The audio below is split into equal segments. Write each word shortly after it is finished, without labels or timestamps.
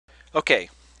Okay,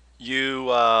 you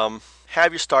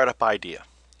have your startup idea.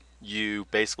 You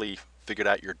basically figured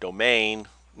out your domain.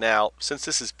 Now, since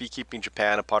this is Beekeeping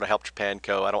Japan, a part of Help Japan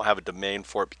Co., I don't have a domain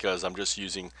for it because I'm just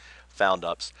using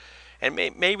FoundUps. And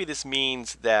maybe this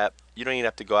means that you don't even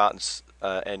have to go out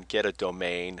and get a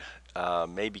domain.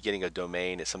 Maybe getting a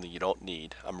domain is something you don't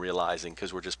need, I'm realizing,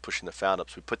 because we're just pushing the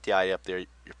FoundUps. We put the idea up there,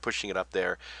 you're pushing it up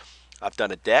there. I've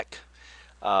done a deck.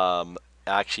 Um,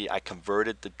 Actually, I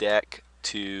converted the deck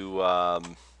to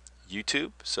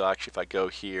YouTube. So actually, if I go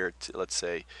here to, let's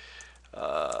say,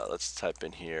 let's type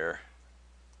in here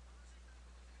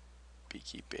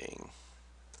beekeeping,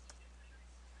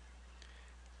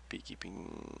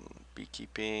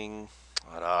 beekeeping.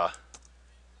 I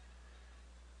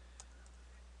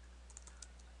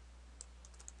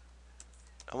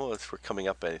don't know if we're coming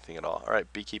up anything at all. All right,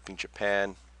 Beekeeping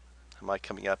Japan. Am I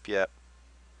coming up yet?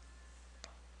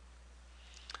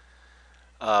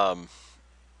 Um,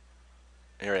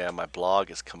 Here I am. My blog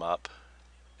has come up.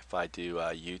 If I do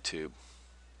YouTube.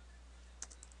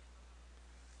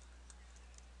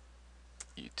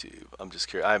 I'm just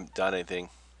curious. I haven't done anything.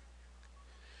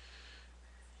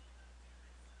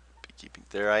 Beekeeping.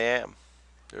 There I am.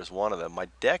 There's one of them. My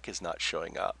deck is not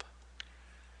showing up.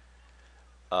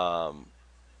 Um,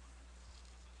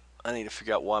 I need to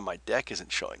figure out why my deck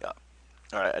isn't showing up.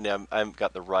 All right, and I haven't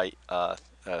got the right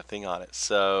thing on it.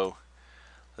 So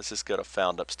let's just go to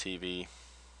FoundUps TV.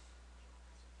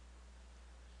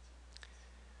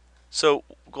 So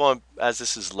going as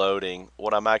this is loading,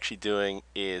 what I'm actually doing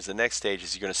is the next stage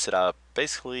is you're going to set up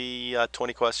basically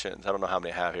 20 questions. I don't know how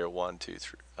many I have here. One, two,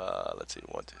 three. Let's see,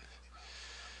 one, two.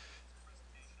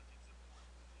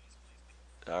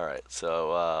 All right,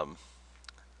 so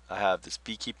I have this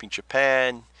Beekeeping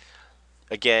Japan.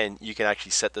 Again, you can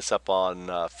actually set this up on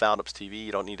FoundUps TV.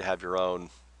 You don't need to have your own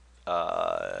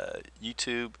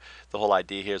YouTube. The whole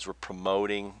idea here is we're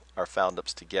promoting our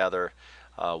FoundUps together,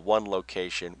 one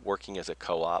location, working as a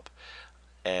co-op.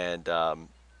 And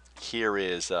here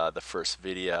is the first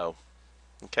video.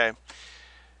 Okay.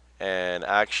 And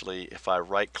actually, if I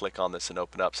right click on this and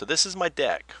open up, so this is my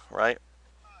deck, right?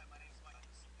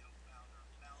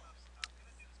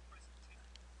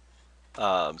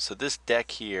 So this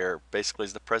deck here basically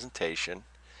is the presentation.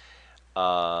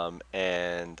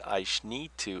 And I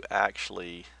need to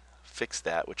actually fix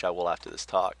that, which I will after this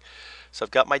talk. So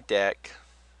I've got my deck.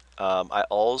 I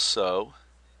also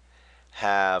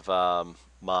have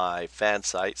my fan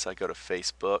site, so I go to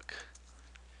Facebook.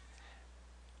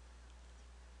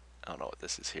 I don't know what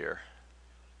this is here.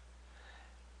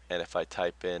 And if I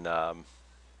type in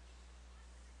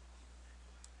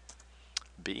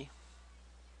B,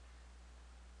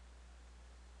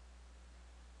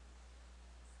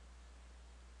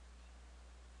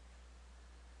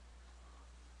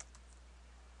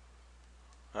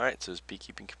 all right, so it's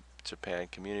Beekeeping Japan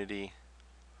Community.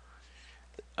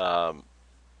 Um,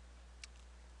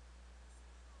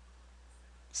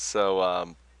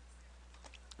 so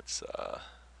it's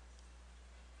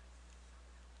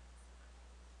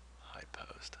high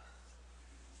post.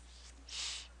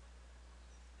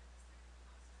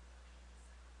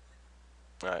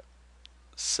 All right,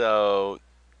 so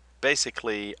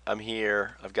basically I'm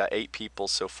here. I've got 8 people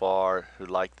so far who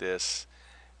like this.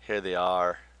 Here they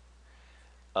are.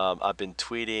 I've been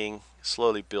tweeting,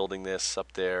 slowly building this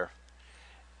up there,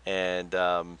 and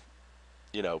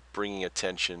bringing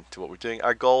attention to what we're doing.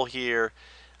 Our goal here,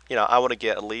 I want to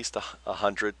get at least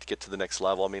 100 to get to the next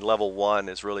level. I mean, level 1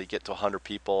 is really get to 100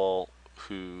 people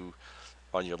who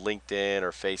on your LinkedIn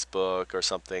or Facebook or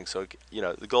something. So,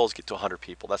 the goal is get to 100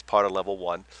 people. That's part of level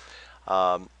 1.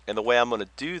 And the way I'm going to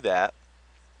do that,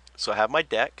 so I have my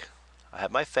deck, I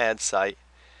have my fan site,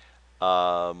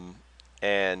 um,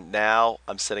 and now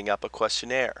I'm setting up a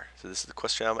questionnaire. So this is the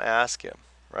question I'm asking,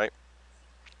 right?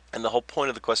 And the whole point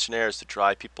of the questionnaire is to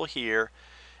drive people here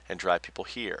and drive people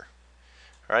here,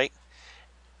 right?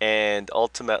 And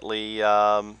ultimately,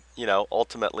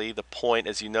 ultimately the point,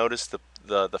 as you notice,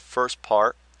 the first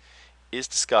part is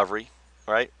discovery,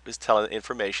 right? Is telling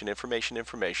information, information,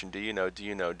 information. Do you know? Do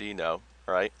you know? Do you know?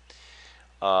 Right?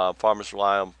 Farmers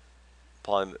rely on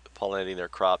pollinating their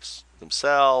crops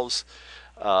themselves.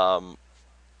 Um,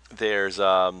 there's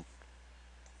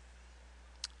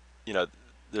you know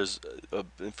there's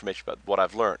information about what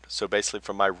I've learned. So basically,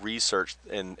 from my research,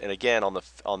 and again on the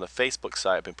Facebook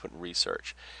side, I've been putting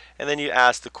research, and then you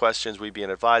ask the questions. We be an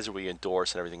advisor, we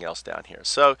endorse, and everything else down here.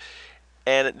 So,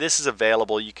 and this is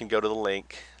available. You can go to the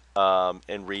link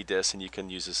and read this, and you can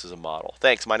use this as a model.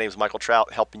 Thanks. My name is Michael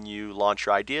Trout, helping you launch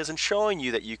your ideas and showing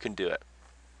you that you can do it.